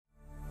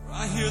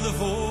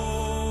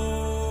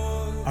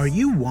Are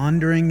you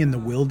wandering in the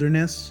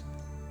wilderness,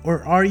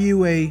 or are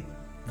you a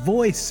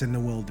voice in the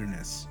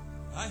wilderness?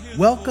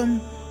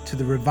 Welcome to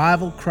the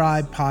Revival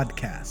Cry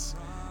podcast.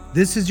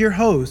 This is your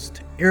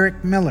host,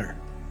 Eric Miller.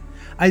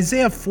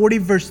 Isaiah 40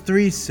 verse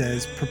 3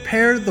 says,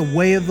 "Prepare the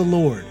way of the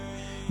Lord.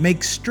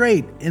 Make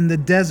straight in the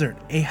desert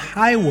a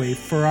highway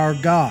for our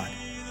God."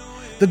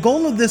 The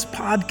goal of this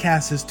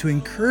podcast is to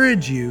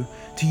encourage you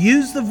to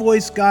use the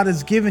voice God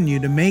has given you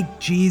to make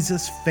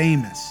Jesus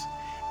famous.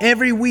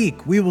 Every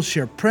week, we will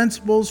share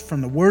principles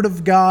from the Word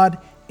of God,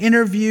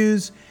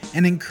 interviews,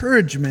 and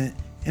encouragement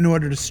in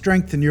order to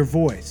strengthen your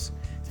voice.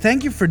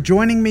 Thank you for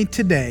joining me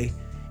today,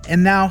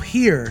 and now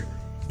here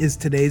is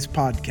today's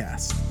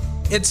podcast.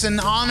 It's an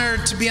honor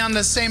to be on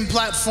the same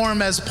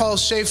platform as Paul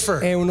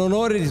Schaefer. È un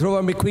onore di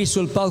trovarmi qui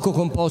sul palco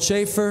con Paul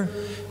Schaefer.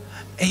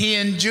 He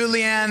and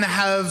Julianne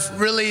have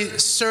really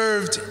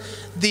served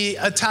the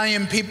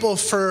Italian people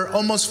for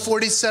almost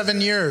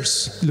 47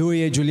 years.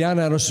 Lui e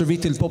Giuliana hanno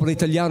servito il popolo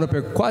italiano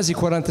per quasi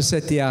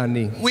 47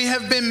 anni. We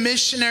have been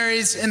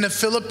missionaries in the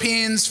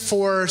Philippines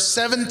for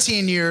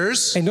 17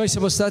 years. E noi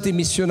siamo stati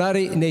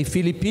missionari nei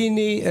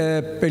Filippini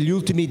per gli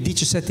ultimi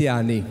 17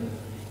 anni.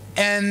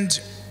 And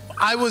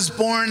I was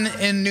born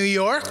in New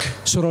York.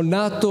 Sono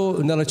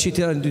nato nella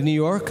città di New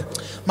York.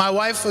 My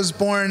wife was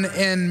born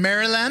in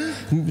Maryland.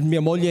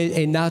 Mia moglie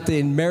è nata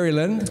in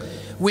Maryland.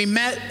 We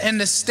met in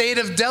the state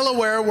of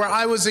Delaware where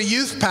I was a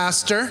youth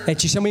pastor. E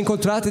ci siamo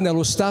incontrati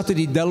nello stato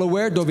di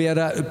Delaware dove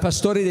era il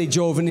pastore dei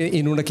giovani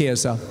in una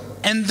chiesa.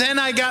 And then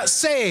I got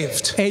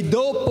saved. E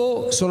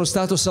dopo sono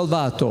stato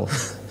salvato.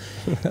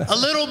 A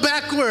little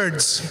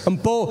backwards. Un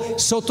po'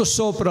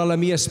 sottosopra la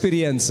mia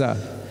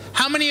esperienza.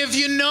 How many of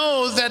you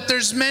know that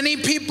there's many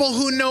people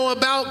who know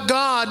about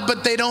God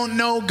but they don't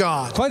know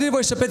God? Quanti di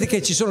voi sapete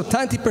che ci sono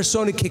tante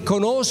persone che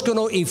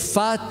conoscono i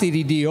fatti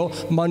di Dio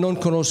ma non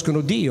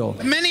conoscono Dio?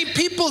 Many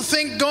people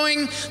think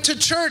going to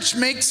church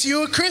makes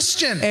you a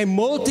Christian. E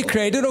molti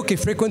credono che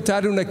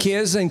frequentare una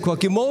chiesa in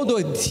qualche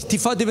modo ti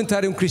fa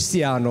diventare un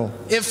cristiano.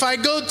 If I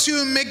go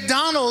to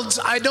McDonald's,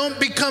 I don't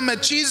become a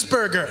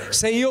cheeseburger.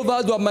 Se io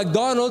vado a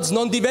McDonald's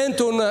non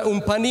divento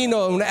un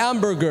panino, un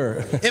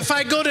hamburger. If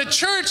I go to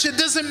church, it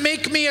doesn't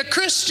make me a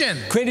Christian.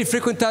 Quindi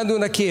frequentando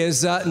una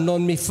chiesa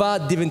non mi fa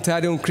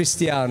diventare un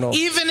cristiano.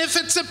 Even if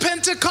it's a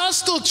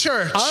Pentecostal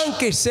church.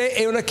 Anche se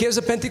è una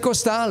chiesa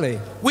pentecostale.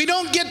 We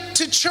don't get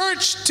to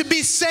church to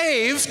be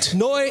saved.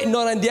 Noi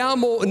non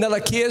andiamo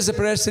nella chiesa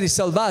per essere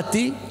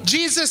salvati.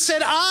 Jesus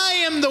said,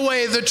 "I am the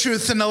way, the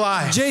truth and the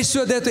life." Gesù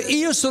ha detto,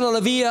 io sono la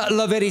via,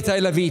 la verità e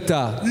la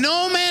vita.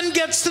 No man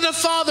gets to the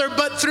Father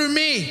but through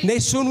me.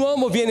 Nessun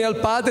uomo viene al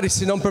Padre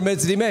se non per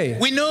mezzo di me.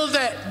 We know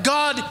that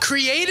God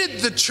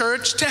created the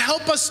church to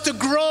help us to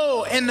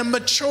grow and to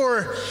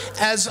mature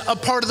as a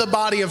part of the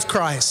body of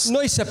Christ.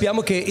 Noi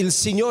sappiamo che il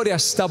Signore ha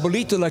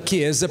stabilito la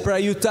Chiesa per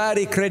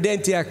aiutare i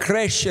credenti a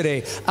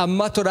crescere, a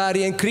maturare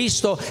in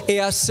Cristo e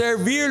a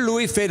servir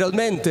Lui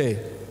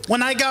fedelmente.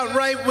 When I got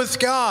right with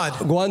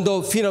God,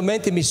 Quando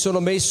finalmente mi sono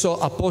messo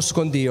a posto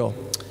con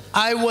Dio,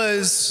 I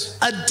was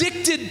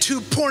addicted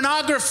to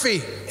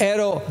pornography.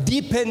 ero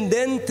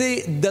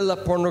dipendente della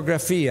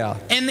pornografia.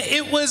 And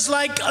it was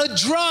like a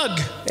drug.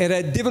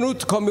 Era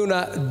divenuto come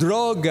una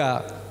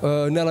droga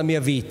nella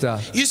mia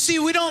vita. You see,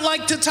 we don't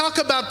like to talk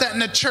about that in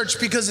the church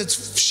because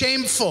it's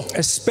shameful.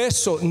 E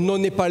spesso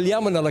non ne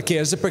parliamo nella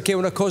Chiesa perché è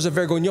una cosa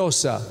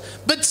vergognosa.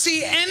 But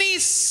see, any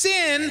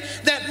sin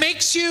that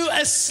makes you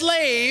a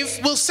slave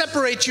will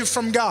separate you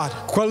from God.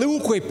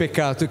 Qualunque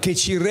peccato che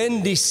ci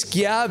rende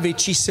schiavi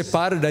ci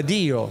separa da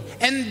Dio.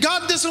 And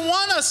God doesn't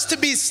want us to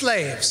be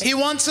slaves. He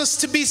wants us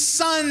to be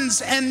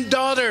sons and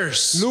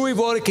daughters. Lui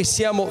vuole che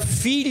siamo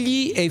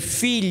figli e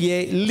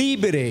figlie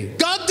liberi.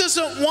 God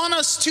doesn't want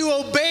us to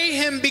obey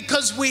Him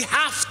because we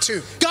have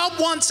to. God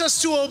wants us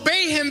to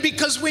obey Him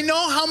because we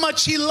know how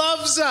much He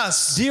loves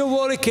us. Dio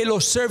vuole che lo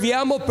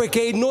serviamo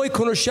perché noi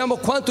conosciamo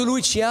quanto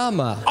Lui ci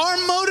ama. Our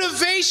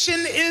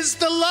motivation is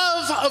the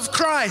love of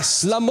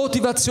Christ. La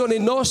motivazione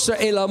nostra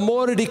è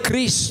l'amore di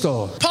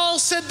Cristo. Paul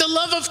said the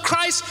love of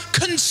Christ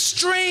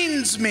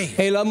constrains me.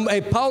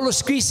 E Paolo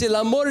scrisse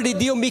l'amore di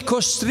Dio mi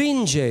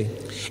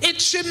costringe.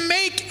 It should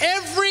make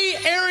every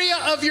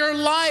area of your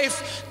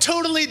life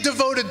totally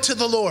devoted to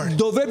the Lord.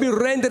 Dovrebbe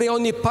rendere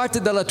ogni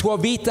parte della tua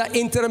vita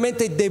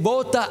interamente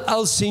devota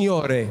al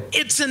Signore.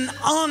 It's an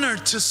honor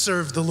to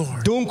serve the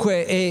Lord.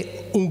 Dunque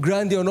è un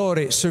grande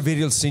onore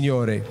servire il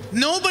Signore.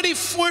 Nobody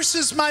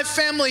forces my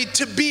family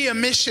to be a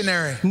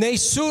missionary.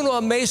 Nessuno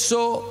ha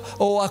messo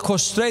o ha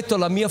costretto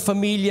la mia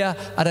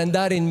famiglia ad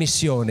andare in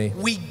missione.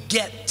 We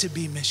get to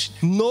be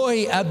missionaries.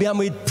 Noi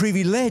abbiamo il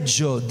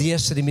privilegio di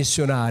essere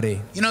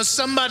missionari. You know,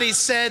 somebody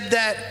said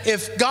that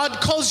if God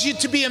calls you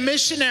to be a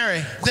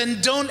missionary, then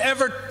don't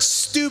ever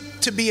stoop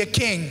to be a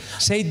king.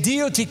 Se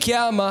Dio ti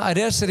chiama ad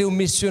essere un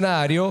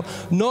missionario,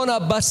 non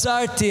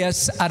abbassarti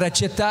ad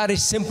accettare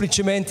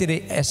semplicemente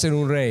di essere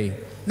un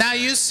re. Now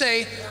you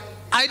say,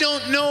 I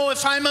don't know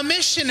if I'm a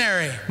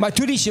missionary. Ma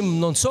tu dici,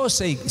 non so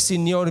se il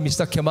Signore mi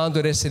sta chiamando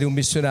ad essere un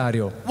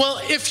missionario. Well,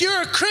 if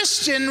you're a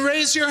Christian,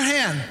 raise your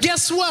hand.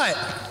 Guess what?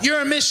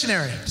 You're a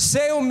missionary.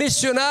 Sei un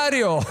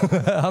missionario.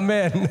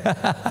 Amen.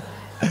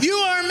 You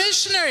are a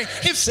missionary.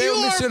 If Sei you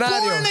un are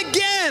missionario. born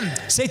again,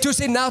 Se tu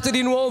sei nato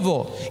di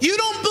nuovo, you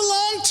don't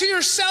belong to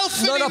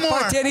yourself non anymore.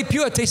 appartieni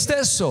più a te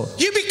stesso.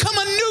 You become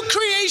a new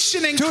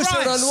creation in Tu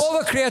sei una Christ.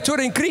 nuova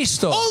creatura in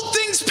Cristo. Old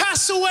things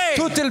pass away.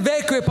 Tutto il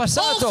vecchio è All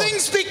passato.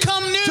 things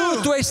become new.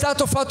 Tutto è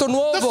stato fatto The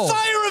nuovo.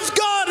 fire of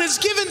God is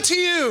given to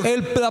you.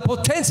 E la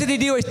potenza di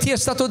Dio ti è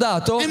stato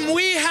dato. And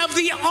we have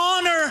the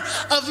honor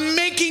of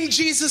making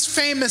Jesus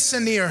famous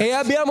in the earth. E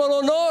abbiamo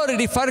l'onore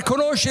di far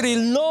conoscere il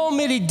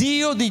nome di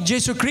Dio, di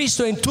Gesù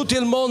Cristo in tutto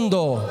il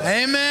mondo.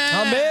 Amen.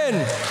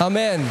 Amen.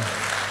 Amen.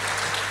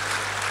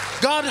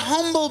 God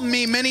humbled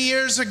me many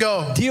years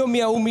ago. Dio mi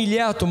ha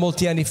umiliato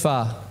molti anni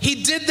fa. He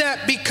did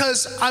that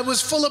because I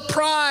was full of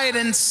pride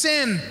and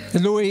sin.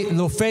 Lui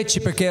lo fece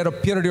perché ero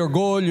pieno di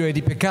orgoglio e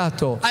di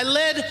peccato. I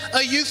led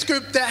a youth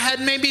group that had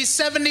maybe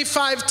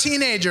 75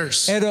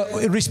 teenagers. Ero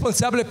il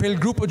responsabile per il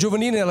gruppo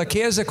giovanile nella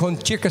chiesa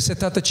con circa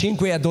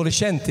 75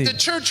 adolescenti. The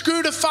church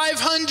grew to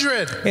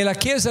 500. E la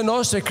chiesa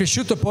nostra è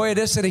cresciuta poi ad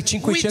essere We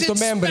 500 did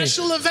membri.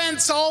 special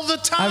events all the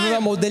time.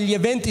 Avevamo degli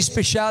eventi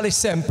speciali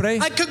sempre.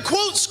 I could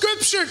quote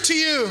scripture to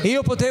you.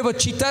 Io potevo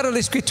citare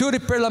le scritture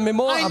per la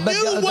memoria, I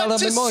knew what dalla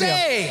to memoria.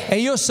 say. E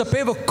io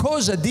sapevo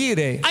cosa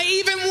dire.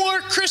 I even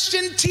wore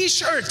Christian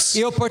t-shirts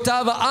Io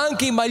portavo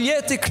anche i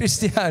magliette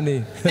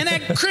cristiani. and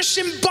had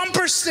Christian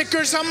bumper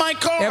stickers on my E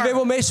car.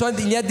 avevo messo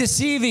anche gli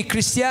adesivi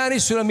cristiani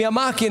sulla mia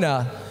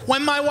macchina.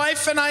 When my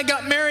wife and I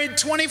got married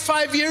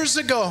 25 years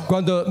ago,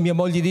 Quando mia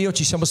moglie ed io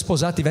ci siamo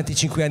sposati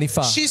 25 anni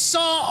fa. she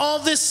saw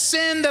all this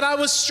sin that I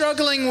was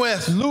struggling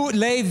with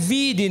Lei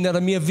vide nella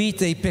mia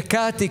vita i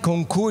peccati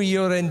con cui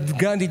io ero in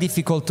grandi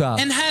difficoltà.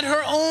 and had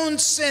her own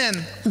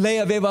sin. Lei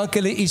aveva anche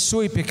i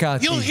suoi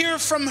peccati. You'll hear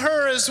from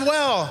her as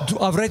well.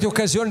 Avrete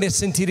occasione di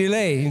sentire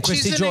lei in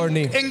questi She's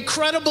giorni. an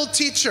incredible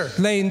teacher.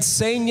 Lei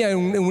insegna, è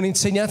un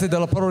insegnante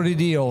della parola di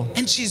Dio.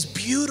 And she's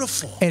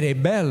beautiful. Ed è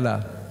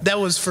bella. That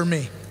was for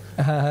me.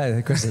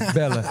 Questa è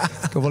bella.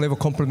 Che volevo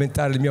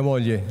complimentare mia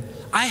moglie.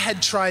 I had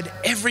tried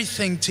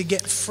everything to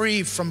get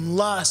free from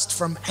lust,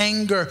 from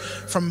anger,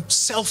 from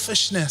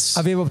selfishness.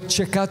 Avevo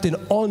cercato in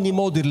ogni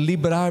modo di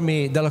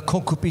liberarmi dalla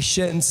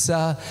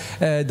concupiscenza,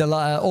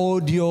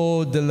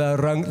 dall'odio,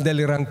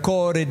 del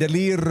rancore,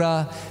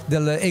 dell'ira,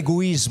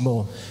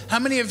 dell'egoismo. How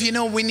many of you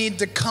know we need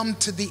to come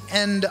to the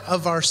end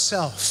of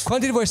ourselves?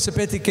 Quanti di voi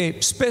sapete che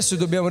spesso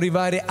dobbiamo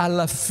arrivare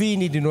alla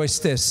fine di noi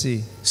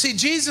stessi? See,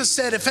 Jesus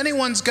said if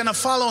anyone's going to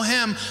follow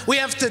him, we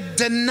have to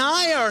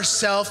deny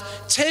ourselves,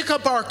 take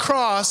up our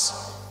cross,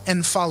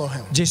 and follow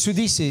him. Gesù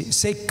disse,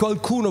 se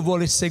qualcuno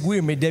vuole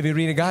seguirmi deve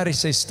rinnegare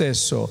se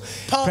stesso,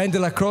 prendere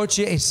la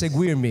croce e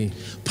seguirmi.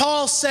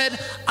 Paul said,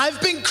 I've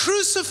been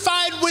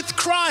crucified with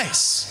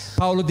Christ.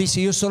 Paolo disse,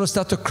 io sono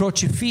stato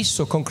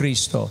crocifisso con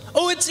Cristo.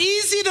 Oh, it's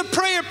easy to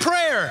pray a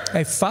prayer.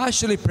 È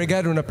facile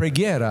pregare una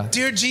preghiera.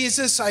 Dear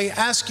Jesus, I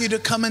ask you to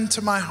come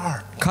into my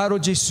heart. Caro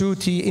Gesù,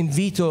 ti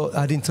invito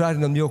ad entrare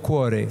nel mio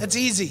cuore. That's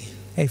easy.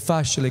 È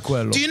facile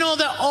quello. Do you know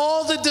that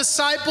all the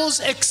disciples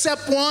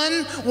except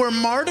one were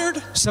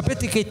martyred?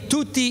 Sapete che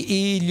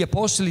tutti gli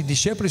apostoli e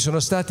discepoli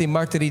sono stati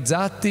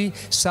martirizzati,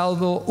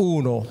 salvo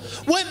uno.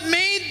 What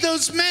made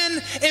those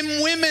men and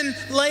women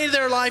lay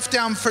their life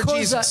down for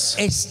Cosa Jesus?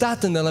 è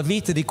stata nella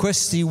vita di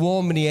questi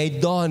uomini e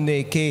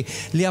donne che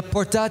li ha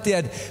portati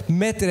a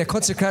mettere, a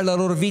consacrare la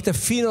loro vita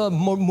fino a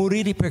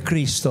morire per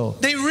Cristo?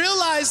 They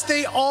realized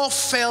they all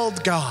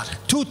failed God.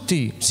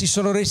 Tutti si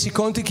sono resi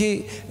conto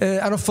che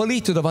hanno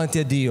fallito davanti a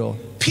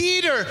Dio.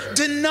 Peter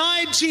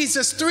denied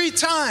Jesus 3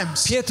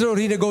 times. Pietro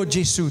rinnegò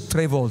Gesù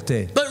 3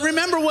 volte. But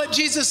remember what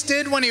Jesus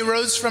did when he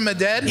rose from the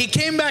dead? He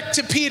came back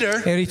to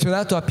Peter È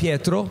ritornato a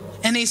Pietro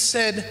and he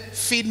said,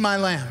 feed my e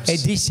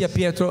lambs. disse a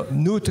Pietro,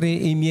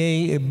 nutri i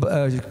miei,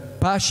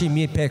 pasci i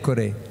miei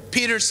pecore.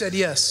 Peter said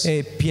yes.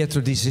 E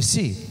Pietro disse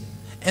sì.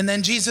 And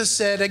then Jesus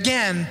said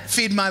again,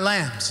 feed my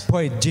lambs.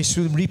 Poi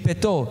Gesù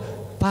ripetò,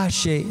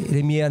 pasce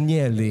i miei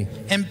agnelli.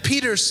 And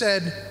Peter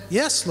said,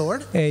 yes,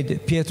 Lord. E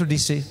Pietro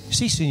disse,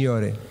 sì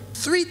Signore.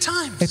 3 E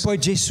times. poi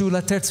Gesù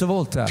la terza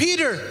volta.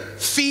 Peter,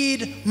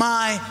 feed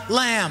my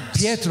lambs.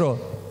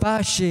 Pietro,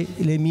 pasce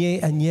i miei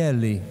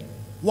agnelli.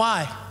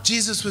 Why?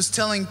 Jesus was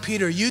telling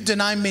Peter, you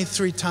denied me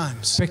 3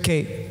 times,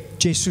 Perché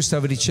Gesù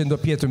stava dicendo a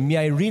Pietro, mi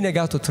hai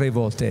rinnegato 3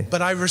 volte.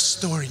 but I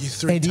restore you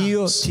 3 Ed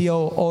io times. ti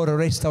ho ora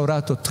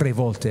restaurato 3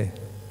 volte.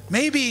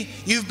 Maybe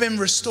you've been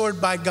restored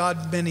by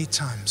God many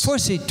times.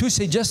 Forse tu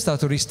sei già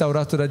stato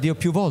restaurato da Dio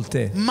più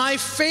volte. My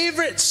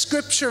favorite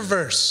scripture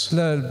verse,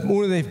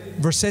 Uno dei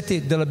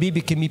versetti della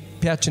Bibbia che mi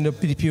piacciono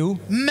di più,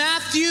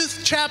 Matthew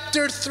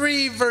chapter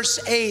 3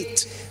 verse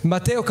 8.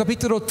 Matteo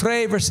capitolo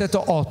 3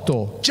 versetto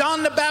 8.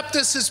 John the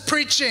Baptist is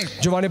preaching.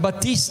 Giovanni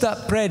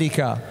Battista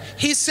predica.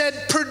 He said,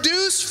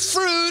 produce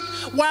fruit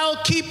while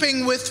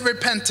keeping with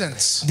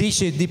repentance.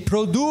 Dice di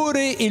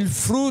produrre il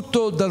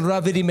frutto del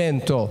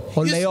ravvedimento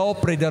o le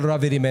opere del del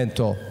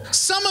ravvedimento.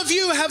 Some of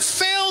you have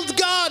failed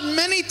God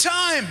many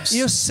times.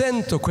 Io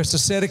sento questa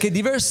sera che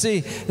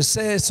diversi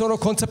sono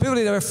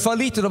consapevoli di aver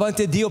fallito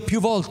davanti a Dio più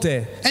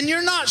volte. And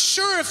you're not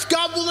sure if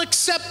God will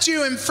accept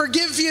you and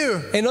forgive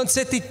you. E non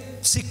siete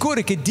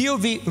sicuri che Dio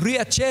vi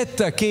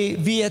riaccetta, che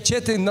vi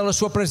accetta nella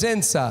sua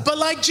presenza. But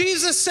like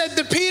Jesus said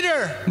to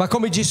Peter, Ma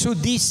come Gesù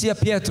disse a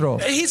Pietro,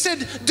 he said,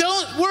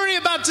 don't worry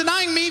about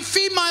denying me.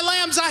 Feed my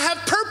lambs. I have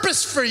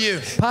purpose for you.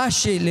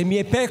 pasci le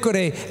mie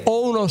pecore,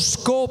 ho uno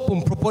scopo,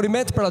 un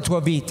proponimento per la tua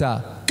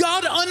vita.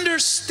 God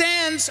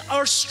understands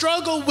our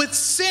struggle with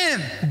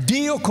sin.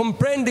 Dio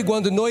comprende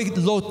quando noi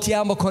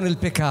lottiamo con il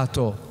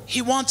peccato. He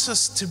wants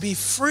us to be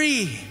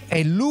free.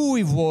 E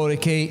Lui vuole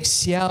che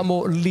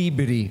siamo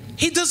liberi.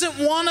 He doesn't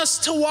want us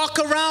to walk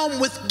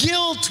around with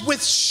guilt, with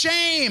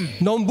shame.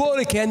 Non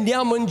vuole che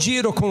andiamo in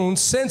giro con un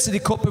senso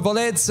di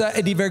colpevolezza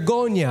e di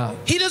vergogna.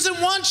 He doesn't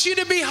want you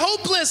to be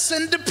hopeless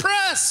and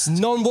depressed.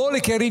 Non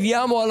vuole che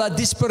arriviamo alla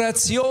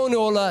disperazione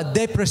o alla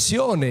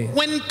depressione.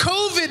 When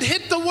COVID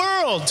hit the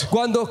world,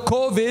 Quando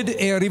Covid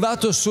è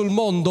arrivato sul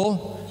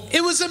mondo,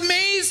 it was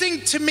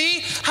amazing to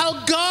me how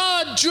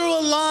God drew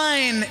a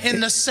line in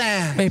the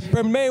sand. è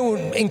per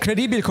me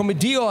incredibile come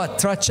Dio ha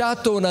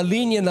tracciato una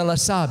linea nella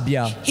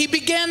sabbia. He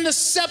began to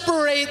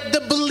separate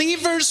the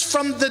believers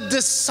from the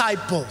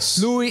disciples.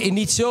 Lui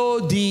iniziò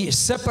di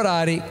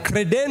separare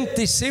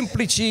credenti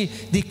semplici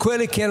di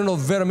quelli che erano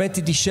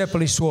veramente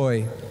discepoli suoi.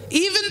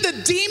 Even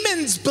the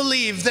demons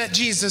believe that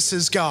Jesus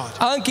is God.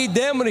 Anche i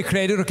demoni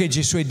credono che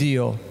Gesù è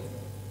Dio.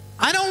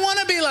 I don't want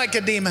to be like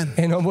a demon.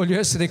 E non voglio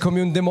essere come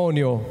un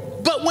demonio.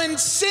 But when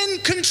sin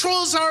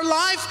controls our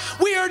life,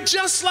 we are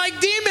just like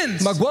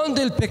demons. Ma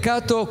quando il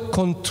peccato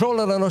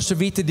controlla la nostra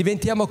vita,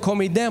 diventiamo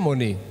come i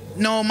demoni.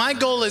 No, my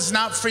goal is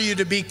not for you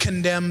to be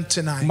condemned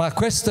tonight. Ma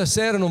questa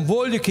sera non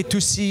voglio che tu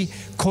sia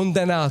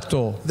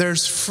condannato.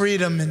 There's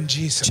freedom in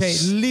Jesus. C'è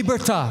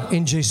libertà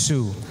in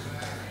Gesù.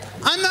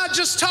 I'm not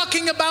just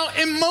talking about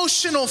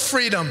emotional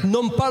freedom.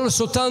 Non parlo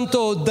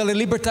soltanto della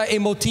libertà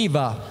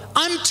emotiva,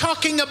 I'm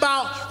talking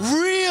about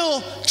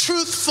real,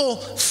 truthful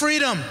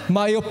freedom.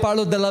 ma io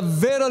parlo della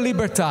vera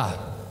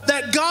libertà.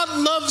 That God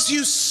loves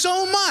you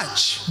so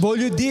much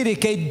Voglio dire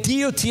che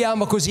Dio ti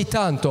ama così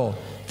tanto,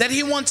 that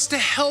He wants to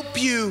help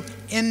you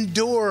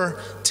endure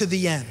to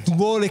the end.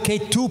 vuole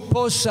che tu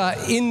possa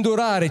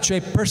indurare,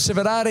 cioè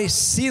perseverare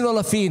sino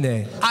alla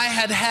fine. I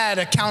had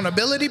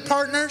accountability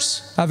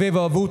partners.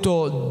 Avevo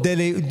avuto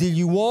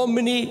degli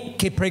uomini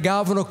che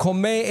pregavano con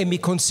me e mi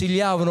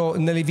consigliavano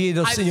nelle vie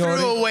del I threw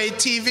Signore. away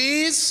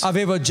TVs.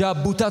 Avevo già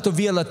buttato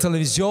via la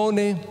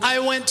televisione. I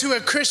went to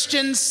a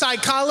Christian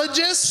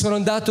psychologist. Sono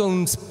andato a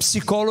un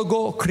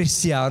psicologo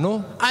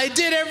cristiano. I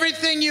did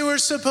everything you were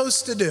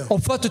supposed to do. Ho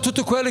fatto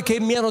tutto quello che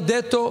mi hanno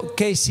detto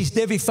che si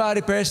deve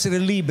fare per essere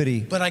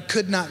liberi, But I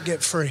could not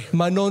get free.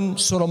 ma non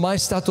sono mai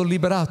stato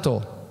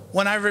liberato.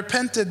 When I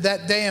repented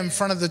that day in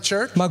front of the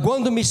church, Ma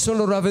quando mi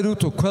sono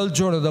ravveduto quel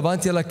giorno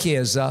davanti alla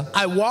chiesa,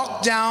 I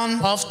walked down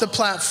off the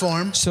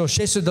platform sono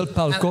sceso dal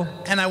palco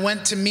and I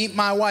went to meet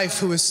my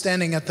wife who was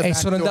standing at the e back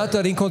sono andato door.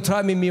 a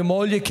rincontrarmi mia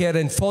moglie che era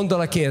in fondo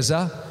alla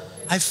chiesa.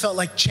 I felt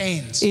like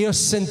chains Io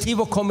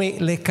sentivo come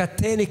le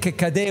catene che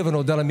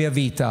cadevano dalla mia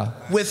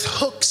vita. with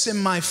hooks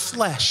in my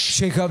flesh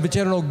Cioè,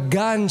 c'erano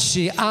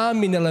ganci,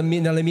 ami nelle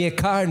mie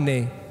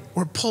carni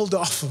were pulled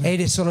off of me.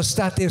 e sono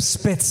state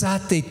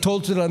spezzate,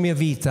 tolte dalla mia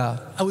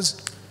vita. I was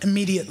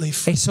immediately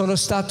free. E sono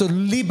stato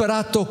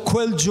liberato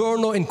quel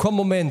giorno, in quel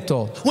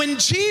momento. When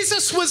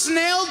Jesus was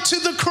nailed to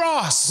the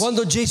cross,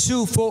 Quando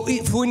Gesù fu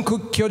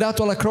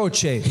inchiodato alla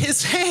croce,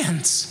 His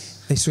hands,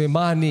 le sue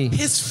mani,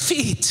 His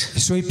feet, i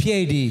suoi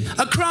piedi,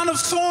 a crown of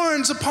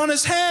thorns upon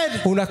His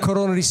head. una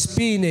corona di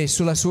spine il He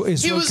suo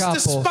was capo,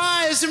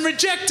 despised and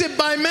rejected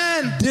by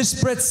men.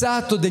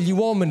 disprezzato dagli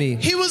uomini,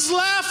 He was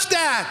laughed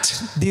at.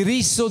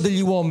 diriso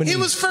dagli uomini, He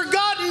was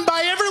forgotten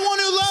by everyone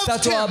who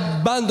loved stato Him.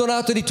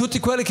 abbandonato di tutti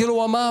quelli che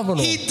lo amavano.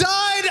 He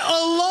died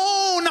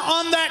alone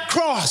on that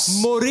cross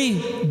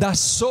Morì da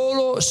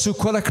solo su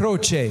quella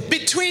croce,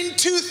 between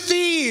two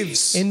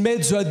thieves. in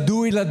mezzo a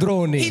due He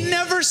ladroni.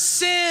 never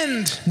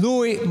sinned.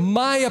 Lui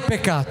mai ha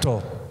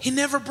peccato, He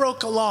never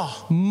broke a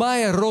law.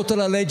 mai ha rotto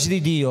la legge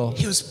di Dio,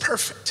 He was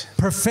perfect.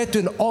 perfetto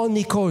in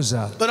ogni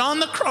cosa. But on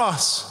the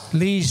cross,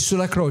 Lì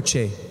sulla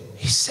croce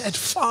He said,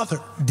 Father,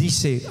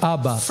 disse: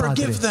 Abba,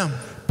 forgive Padre, them,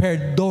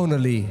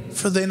 perdonali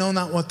for they know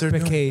not what they're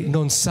doing. perché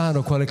non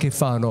sanno quello che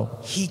fanno.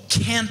 He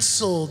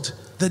canceled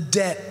the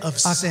debt of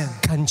Ha sin.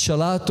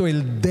 cancellato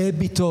il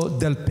debito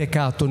del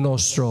peccato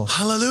nostro.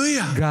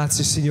 Hallelujah.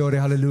 Grazie Signore,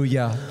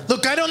 alleluia.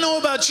 Look, I don't know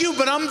about you,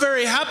 but I'm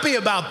very happy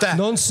about that.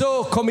 Non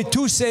so come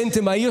tu senti,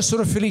 ma io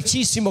sono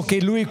felicissimo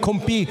che Lui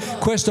compì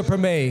questo per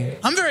me.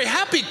 I'm very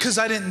happy because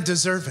I didn't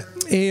deserve it.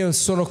 E io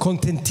sono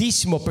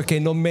contentissimo perché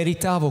non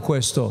meritavo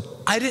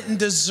questo. I didn't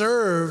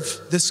deserve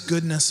this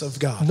goodness of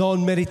God.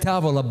 Non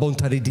meritavo la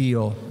bontà di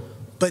Dio.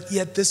 But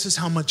yet this is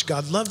how much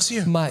God loves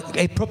you. Ma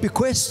è proprio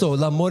questo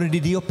l'amore di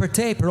Dio per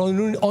te, per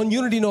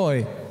ognuno di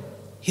noi.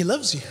 He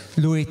loves you.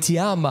 Lui ti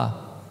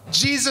ama.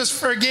 Jesus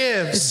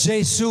forgives.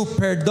 Gesù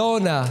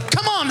perdona.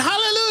 Come on,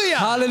 hallelujah.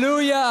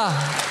 Alleluia.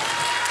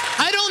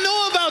 I don't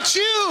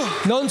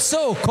Non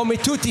so come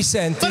tu ti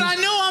senti, but I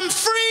know I'm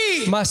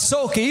free. ma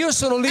so che io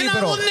sono And I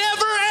libero will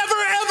never,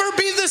 ever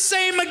be the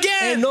same e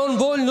again.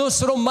 non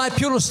sarò mai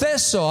più lo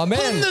stesso. Whom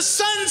Amen. the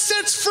Son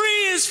sets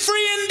free is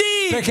free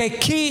indeed. Perché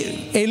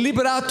chi è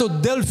liberato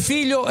del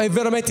Figlio è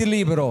veramente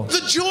libero.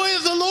 The joy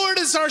of the Lord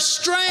is our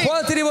strength.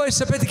 Quanti di voi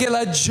sapete che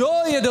la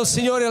gioia del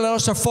Signore è la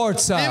nostra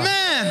forza?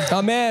 Amen.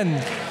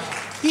 Amen.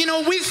 You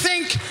know, we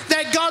think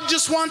that God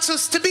just wants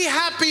us to be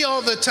happy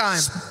all the time.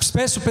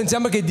 Spesso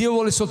pensiamo che Dio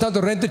vuole soltanto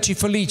renderci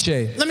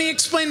felici. Let me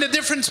explain the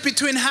difference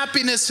between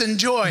happiness and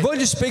joy.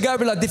 Voglio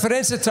spiegarvi la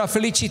differenza tra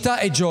felicità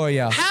e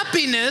gioia.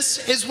 Happiness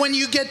is when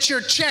you get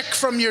your check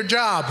from your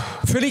job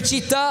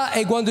Felicità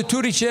è quando tu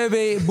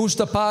ricevi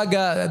busta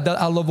paga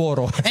al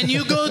lavoro and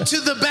you go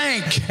to the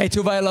bank. e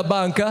tu vai alla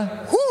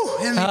banca.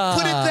 Whew, and you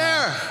put it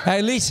there.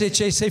 E lì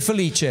sei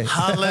felice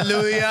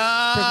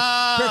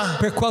Hallelujah.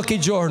 per qualche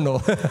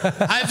giorno.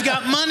 I've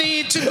got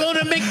money to go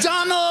to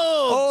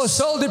McDonald's. Oh,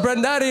 soldi per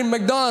andare in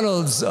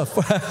McDonald's.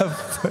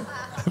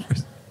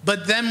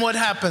 But then what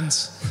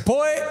happens?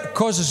 Poi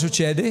cosa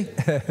succede?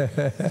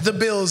 The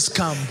bills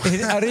come.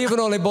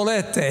 Arrivano le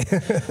bollette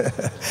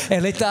e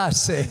le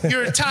tasse.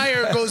 Your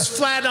tire goes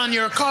flat on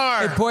your E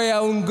car. poi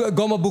ha un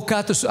gomma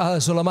bucato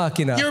sulla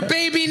macchina. Your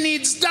baby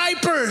needs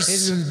diapers.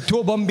 Il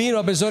tuo bambino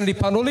ha bisogno di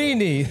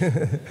pannolini,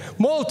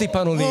 molti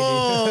pannolini.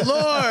 Oh,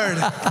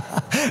 Lord.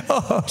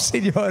 Oh,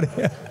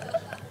 Signore.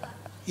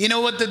 You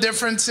know what the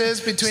difference is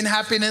between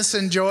happiness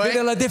and joy?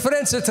 Vede la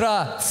differenza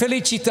tra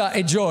felicità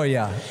e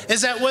gioia.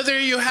 Is that whether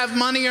you have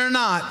money or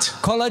not,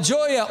 Con la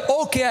gioia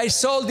o che hai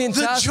soldi in the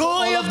tasca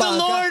o joy alla of the banca,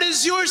 Lord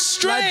is your la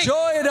strength.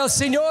 gioia del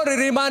Signore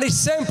rimane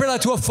sempre la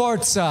tua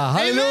forza.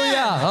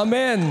 Alleluia.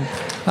 Amen.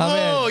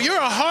 Amen. Oh, you're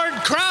a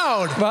hard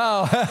crowd.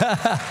 Wow.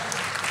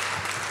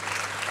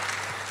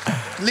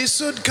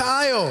 Lisud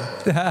kayo.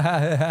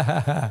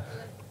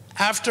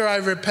 After I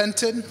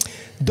repented,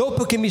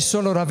 Dopo che mi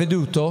sono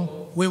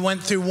ravveduto, we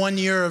went through 1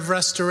 year of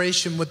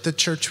restoration with the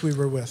church we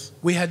were with.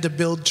 We had to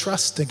build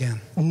trust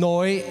again.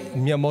 noi,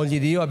 mia moglie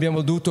ed io,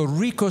 abbiamo dovuto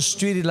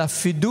ricostruire la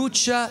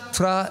fiducia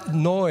tra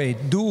noi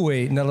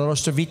due nella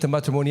nostra vita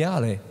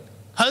matrimoniale.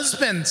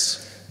 Husbands,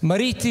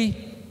 Mariti,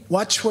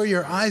 watch where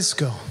your eyes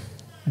go.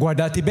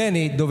 guardate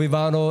bene dove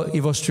vanno i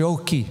vostri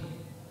occhi,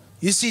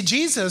 You see,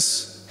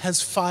 Jesus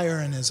has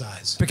fire in his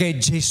eyes. perché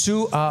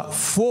Gesù ha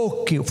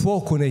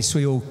fuoco nei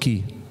suoi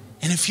occhi.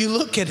 And if you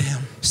look at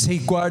him, Se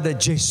guarda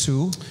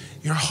Gesù,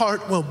 your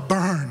heart will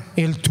burn,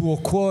 il tuo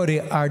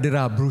cuore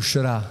arderà,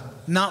 brucerà,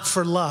 not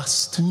for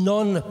lust,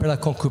 non per la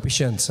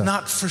concupiscenza,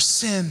 not for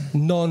sin.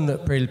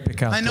 non per il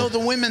peccato. I know the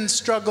women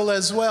struggle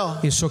as well.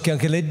 Io so che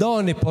anche le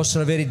donne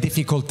possono avere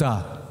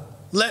difficoltà.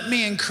 Let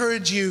me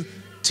encourage you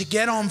to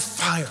get on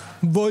fire.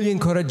 Voglio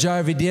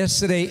incoraggiarvi di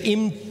essere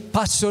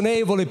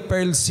impassionevoli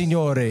per il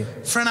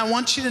Signore. Friend, I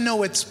want you to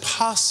know it's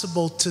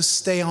possible to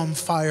stay on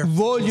fire.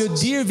 Voglio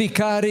dirvi,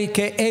 cari,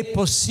 che è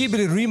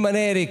possibile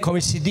rimanere,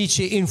 come si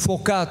dice,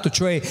 infuocato,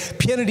 cioè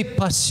pieno di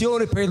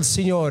passione per il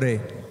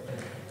Signore.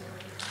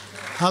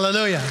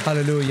 Hallelujah.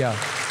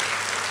 Alleluia.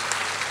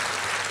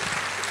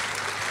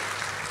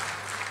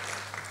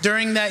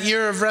 During that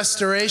year of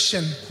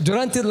restoration,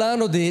 Durante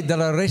l'anno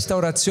della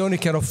restaurazione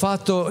che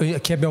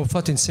abbiamo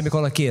fatto insieme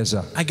con la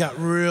Chiesa, I got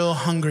real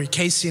hungry.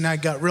 Casey and I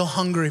got real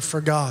hungry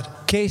for God.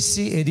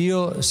 Casey ed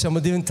io siamo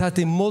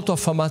diventati molto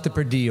affamati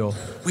per Dio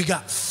We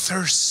got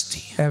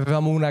thirsty. e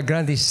avevamo una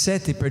grande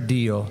sete per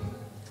Dio.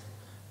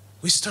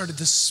 We started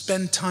to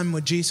spend time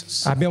with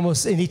Jesus. Abbiamo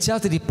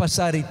iniziato di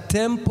passare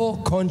tempo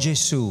con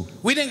Gesù.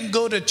 We didn't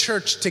go to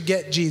church to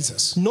get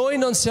Jesus. Noi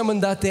non siamo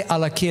andati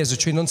alla Chiesa,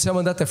 cioè non siamo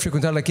andati a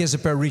frequentare la Chiesa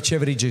per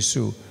ricevere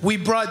Gesù. We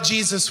brought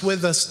Jesus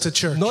with us to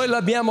church. Noi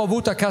l'abbiamo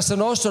avuto a casa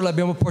nostra e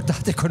l'abbiamo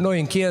portato con noi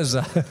in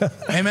chiesa.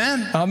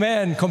 Amen.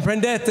 Amen,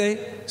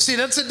 comprendete? See,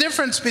 that's the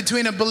difference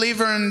between a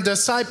believer and a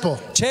disciple.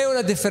 C'è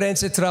una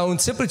differenza tra un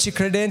semplice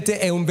credente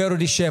e un vero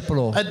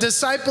discepolo. A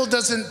disciple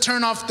doesn't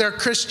turn off their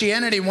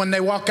Christianity when they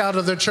walk out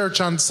of the church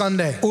on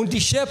Sunday. Un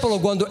discepolo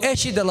quando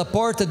esce dalla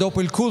porta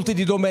dopo il culto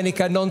di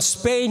domenica non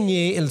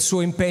spegne il suo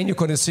impegno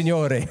con il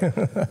Signore.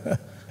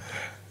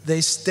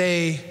 They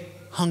stay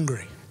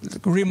hungry.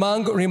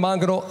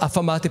 Rimangono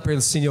affamati per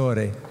il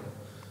Signore.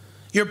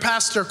 Your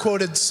pastor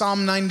quoted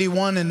Psalm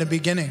 91 in the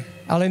beginning.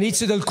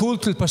 All'inizio del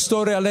culto il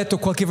pastore ha letto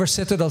qualche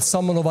versetto dal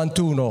Salmo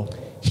 91.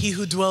 He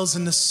who dwells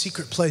in the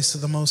secret place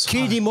of the Most Chi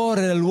High dimora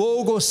nel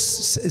luogo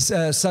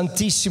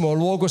santissimo, il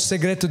luogo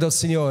segreto del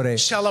Signore,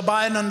 shall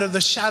abide under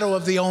the shadow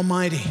of the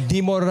Almighty.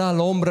 dimorerà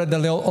all'ombra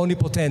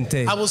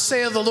dell'Onnipotente. I will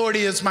say of the Lord,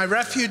 He is my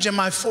refuge and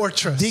my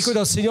fortress, Dico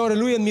del Signore,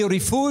 Lui è il mio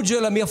rifugio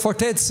e la mia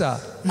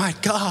fortezza, my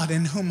God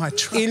in whom I il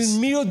trust.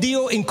 mio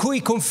Dio in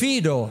cui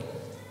confido.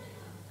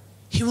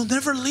 He will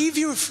never leave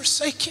you or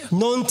forsake you.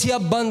 Non ti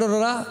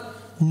abbandonerà,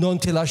 non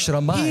ti lascerà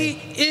He mai.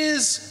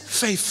 is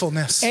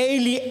faithfulness.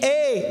 Egli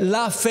è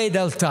la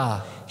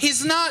fedeltà.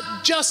 He's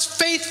not just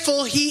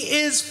faithful,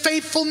 He is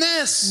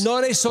faithfulness.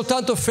 Non è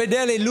soltanto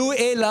fedele, Lui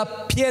è la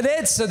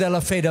pienezza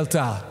della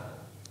fedeltà.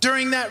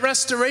 During that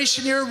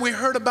restoration year, we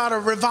heard about a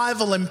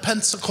revival in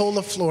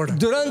Pensacola, Florida.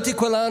 Durante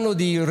quell'anno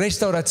di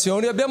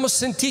restaurazione abbiamo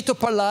sentito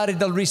parlare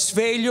del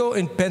risveglio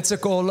in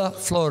Pensacola,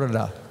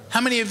 Florida.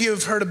 How many of you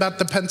have heard about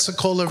the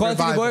Pensacola Quanti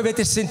di voi revival?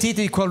 avete sentito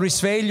di quel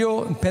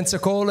risveglio in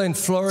Pensacola, in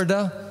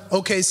Florida?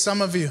 Okay,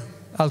 some of you.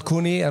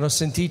 Alcuni hanno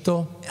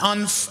sentito?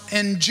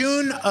 In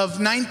June of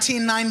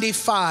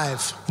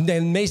 1995,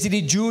 Nel mese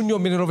di giugno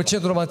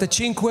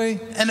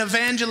 1995, an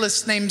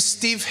evangelist named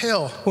Steve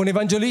Hill, un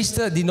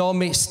evangelista di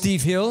nome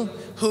Steve Hill,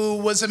 who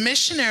was a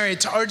missionary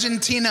to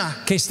Argentina,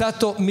 che è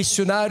stato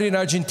missionario in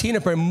Argentina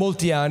per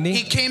molti he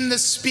anni, came to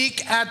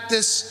speak at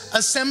this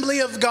Assembly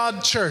of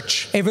God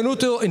church. è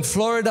venuto in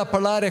Florida a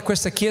parlare a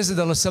questa chiesa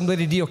dell'Assemblea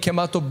di Dio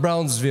chiamato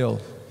Brownsville.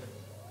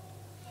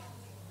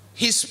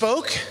 He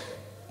spoke,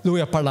 Lui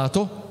ha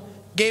parlato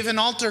gave an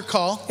altar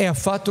call, e ha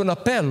fatto un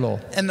appello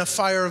and the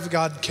fire of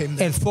God came e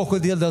down. il fuoco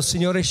del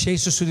Signore è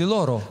sceso su di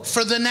loro.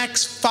 For the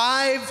next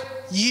 5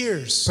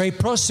 years, Per i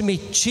prossimi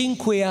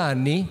 5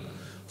 anni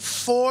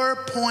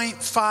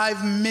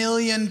 4.5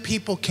 million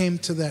people came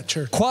to that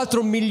church.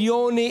 4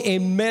 milioni e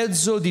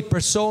mezzo di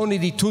persone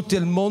di tutto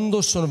il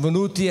mondo sono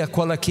venuti a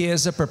quella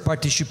chiesa per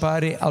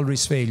partecipare al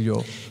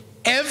risveglio.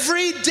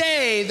 Every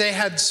day they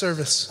had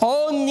service.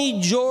 Ogni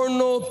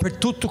giorno per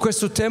tutto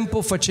questo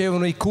tempo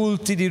facevano i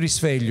culti di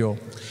risveglio.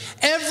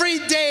 Every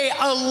day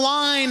a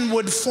line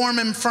would form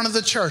in front of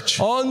the church.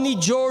 Ogni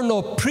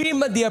giorno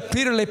prima di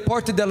aprire le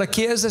porte della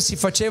chiesa si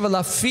faceva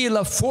la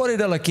fila fuori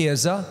dalla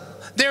chiesa.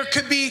 There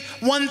could be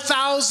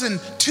 1,000,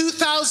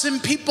 2,000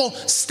 people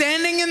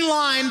standing in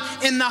line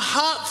in the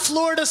hot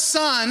Florida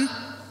sun.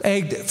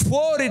 E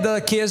fuori dalla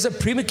chiesa,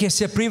 prima che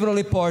si aprivano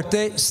le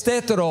porte,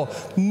 stettero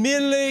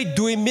 1.000,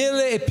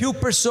 2.000 e più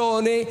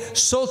persone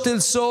sotto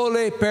il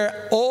sole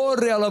per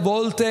ore alla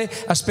volta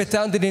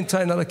aspettando di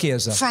entrare nella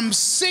chiesa. From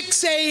 6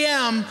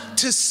 a.m.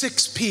 to 6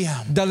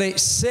 p.m. Dalle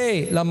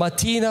 6 la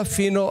mattina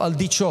fino al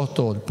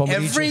 18 il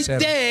pomeriggio Every sera.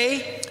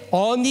 day,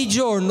 Ogni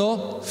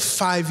giorno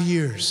 5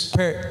 years.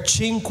 per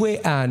 5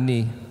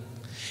 anni.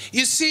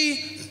 You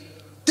see,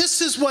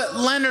 this is what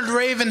Leonard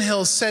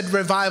Ravenhill said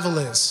revival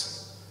is.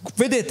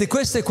 Vedete,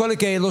 questo è quello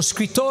che lo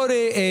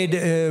scrittore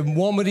e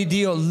uomo di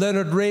Dio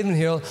Leonard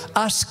Ravenhill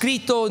ha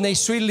scritto nei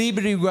suoi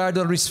libri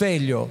riguardo al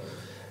risveglio.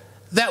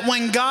 That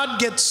when God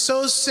gets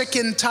so sick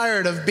and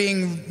tired of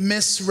being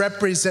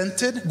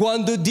misrepresented,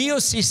 Quando Dio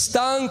si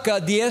stanca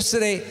di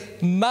essere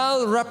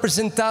mal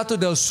rappresentato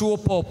dal suo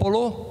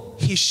popolo,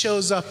 He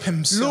shows up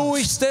Himself.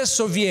 Lui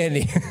stesso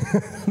viene.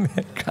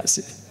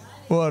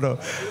 Buono.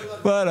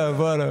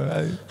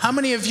 How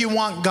many of you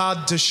want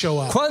God to show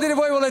up? Quanti di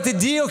voi volete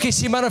Dio che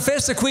si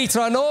manifesta qui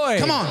tra noi?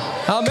 Come on.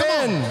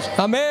 Amen.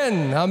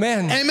 Amen.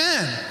 Amen.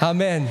 Amen.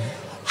 Amen.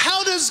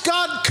 How does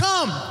God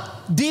come?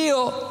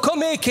 Dio,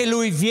 com'è che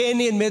Lui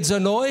viene in mezzo a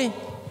noi?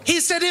 He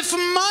said, if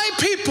my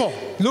people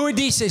Lui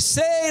disse,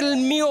 se il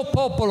mio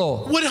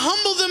popolo would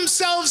humble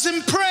themselves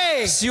and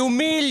pray si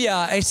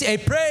umilia e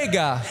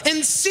prega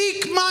and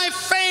seek my e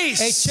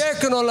face,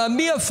 cercano la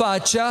mia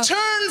faccia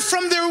turn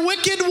from their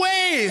wicked e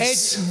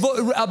ways,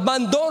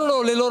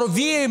 abbandonano le loro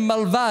vie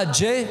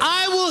malvagie,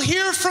 I will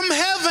hear from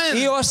heaven.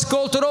 io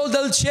ascolterò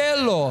dal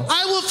cielo,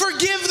 I will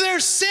forgive their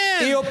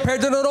sin, io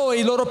perdonerò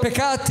i loro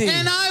peccati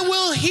and I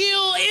will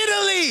heal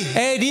Italy.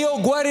 ed io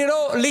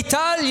guarirò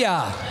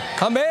l'Italia.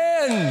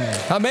 Amen.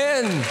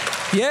 Amen.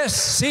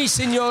 Yes, sì,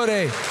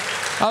 Signore.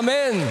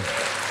 Amen.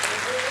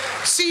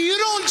 See, you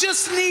don't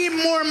just need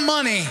more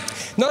money.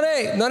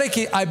 Non è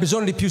che hai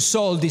bisogno di più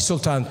soldi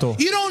soltanto,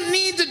 You don't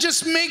need to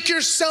just make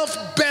yourself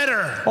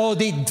better. o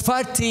di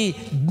farti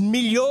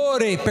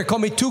migliore per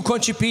come tu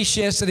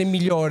concepisci essere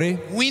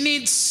migliore, We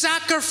need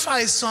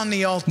sacrifice on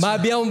the ma altar.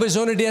 abbiamo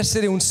bisogno di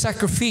essere un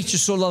sacrificio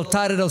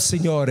sull'altare del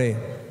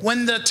Signore.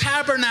 When the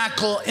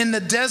tabernacle in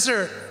the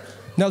desert,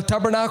 Nel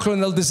tabernacolo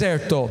nel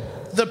deserto,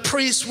 the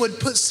priest would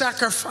put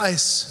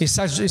sacrifice. i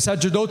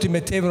sacerdoti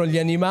mettevano gli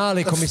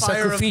animali come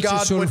fire of sacrificio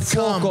God sul would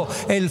fuoco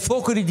e il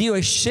fuoco di Dio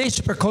è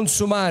sceso per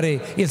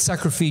consumare il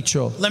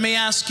sacrificio. Let me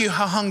ask you,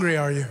 how hungry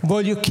are you?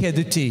 Voglio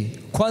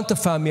chiederti, quanta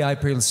fame hai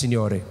per il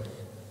Signore?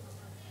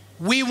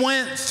 We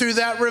went through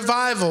that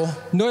revival,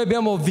 Noi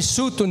abbiamo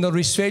vissuto nel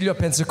risveglio a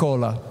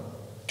Pensacola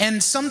and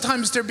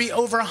sometimes there'd be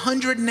over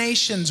 100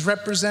 nations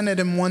represented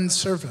in one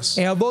service.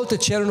 e a volte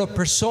c'erano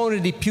persone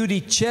di più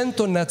di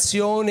 100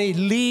 nazioni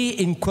lì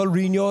in quella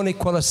riunione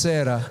quella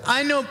sera.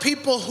 I know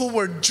people who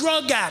were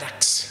drug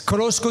addicts,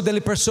 Conosco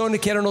delle persone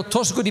che erano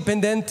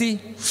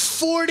tossicodipendenti,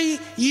 40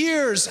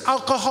 years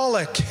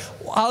alcoholic.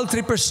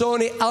 altre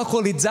persone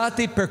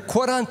alcolizzate per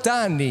 40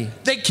 anni.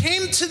 They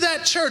came to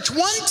that church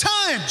one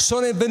time,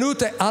 Sono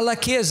venute alla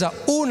chiesa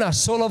una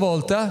sola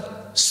volta,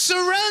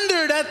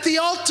 surrendered at the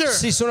altar.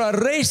 si sono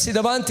arresi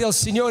davanti al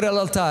Signore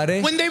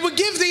all'altare. When they would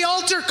give the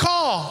altar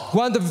call,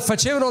 Quando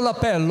facevano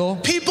l'appello,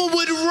 people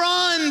would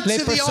run le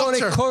to the persone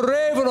altar.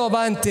 correvano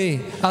avanti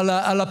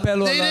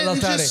all'appello They didn't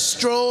all'altare. just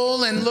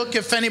stroll and look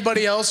if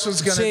anybody else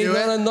was going to Sì, do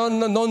it.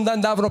 non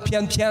andavano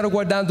pian piano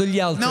guardando gli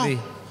altri.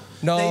 No.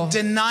 No.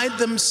 They denied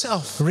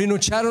themselves,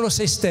 Rinunciarono a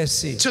se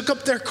stessi, took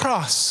up their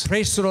cross,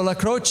 presero la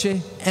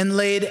croce and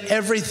laid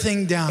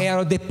everything e down.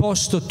 hanno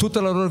deposto tutta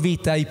la loro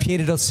vita ai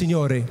piedi del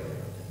Signore.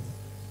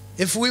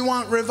 If we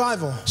want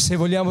revival, Se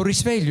vogliamo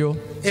risveglio,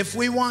 if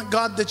we want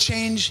God to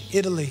change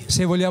Italy,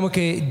 se vogliamo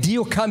che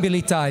Dio cambi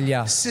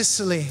l'Italia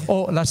Sicily,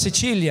 o la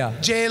Sicilia,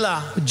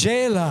 Gela,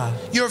 Gela,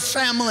 your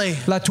family,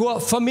 la tua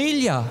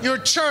famiglia, your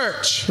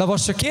church, la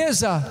vostra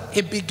chiesa,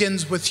 it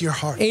begins with your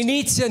heart.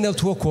 inizia nel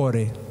tuo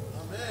cuore.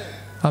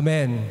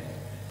 Amen.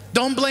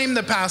 Don't blame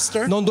the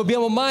pastor. Non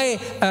dobbiamo mai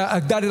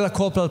dare la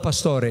colpa al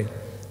pastore.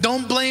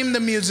 Don't blame the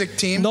music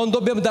team. Non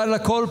dobbiamo dare la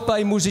colpa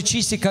ai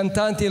musicisti,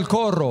 cantanti e il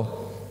coro.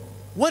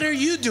 What are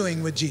you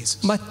doing with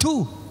Jesus? Ma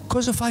tu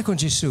cosa fai con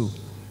Gesù?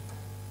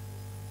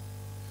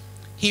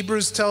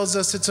 Hebrews tells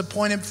us it's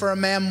appointed for a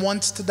man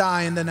once to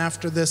die and then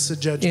after this the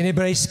judgment. In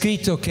Ebrei è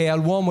scritto che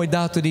all'uomo è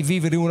dato di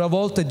vivere una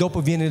volta e dopo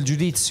viene il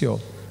giudizio.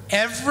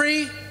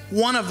 Every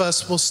one of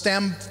us will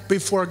stand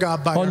before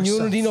God by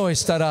Ognuno di ourselves. noi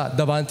starà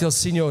davanti al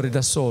Signore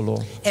da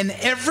solo. And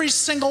every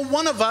single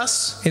one of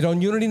us Ed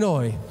ognuno di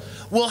noi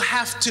will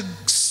have to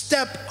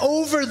step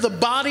over the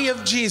body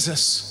of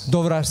Jesus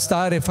dovrà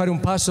fare un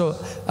passo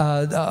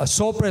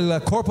sopra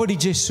il corpo di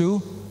Gesù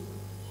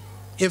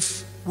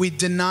if we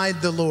denied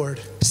the Lord.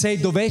 se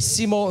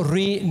dovessimo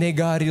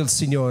rinnegare il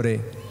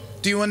Signore.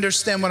 Do you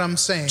understand what I'm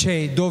saying?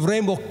 Cioè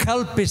dovremmo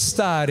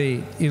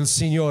calpestare il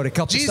Signore,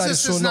 calpestare il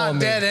Jesus suo is not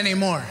dead nome.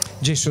 anymore.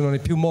 Gesù non è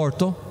più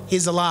morto,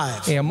 He's alive.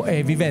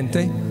 è vivente.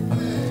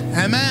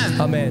 Amen.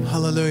 Amen.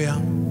 Hallelujah.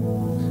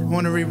 I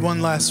want to read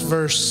one last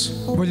verse.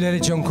 Voglio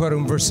leggere ancora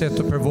un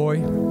versetto per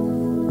voi.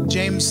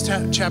 James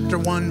chapter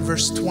 1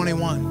 verse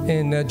 21.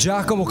 In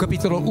Giacomo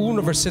capitolo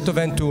 1 versetto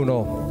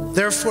 21.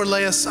 Therefore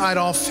lay aside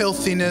all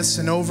filthiness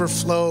and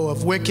overflow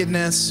of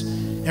wickedness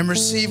and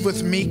receive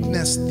with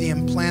meekness the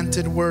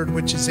implanted word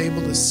which is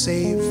able to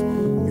save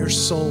your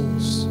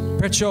souls.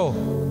 Perciò,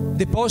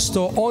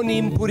 deposto ogni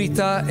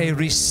impurità e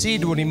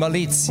residuo di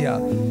malizia,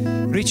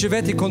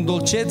 ricevete con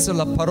dolcezza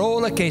la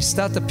parola che è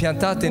stata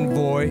piantata in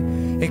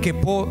voi e che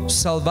può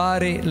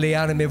salvare le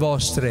anime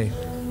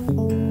vostre.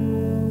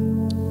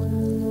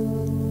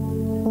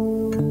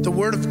 The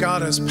word of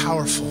God is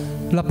powerful,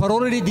 La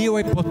parola di Dio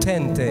è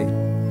potente,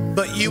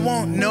 but you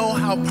won't know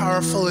how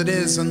powerful it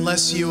is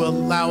unless you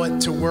allow it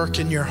to work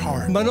in your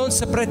heart. ma non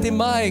saprete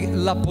mai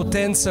la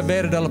potenza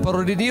vera della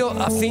parola di Dio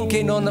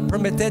affinché non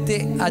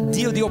permettete a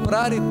Dio di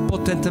operare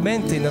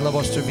potentemente nella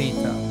vostra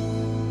vita.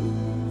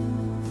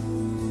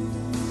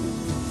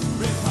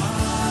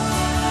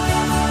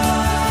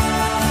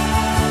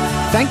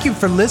 Thank you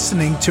for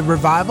listening to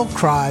Revival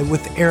Cry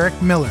with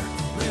Eric Miller.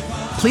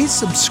 Please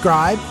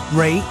subscribe,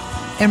 rate,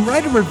 and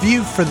write a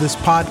review for this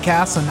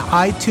podcast on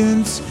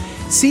iTunes,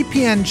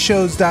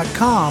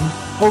 cpnshows.com,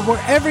 or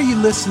wherever you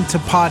listen to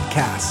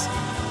podcasts.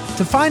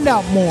 To find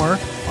out more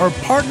or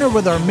partner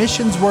with our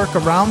missions work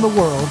around the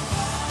world,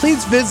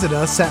 please visit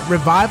us at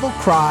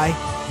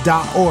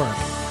revivalcry.org.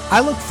 I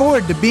look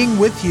forward to being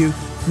with you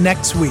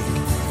next week.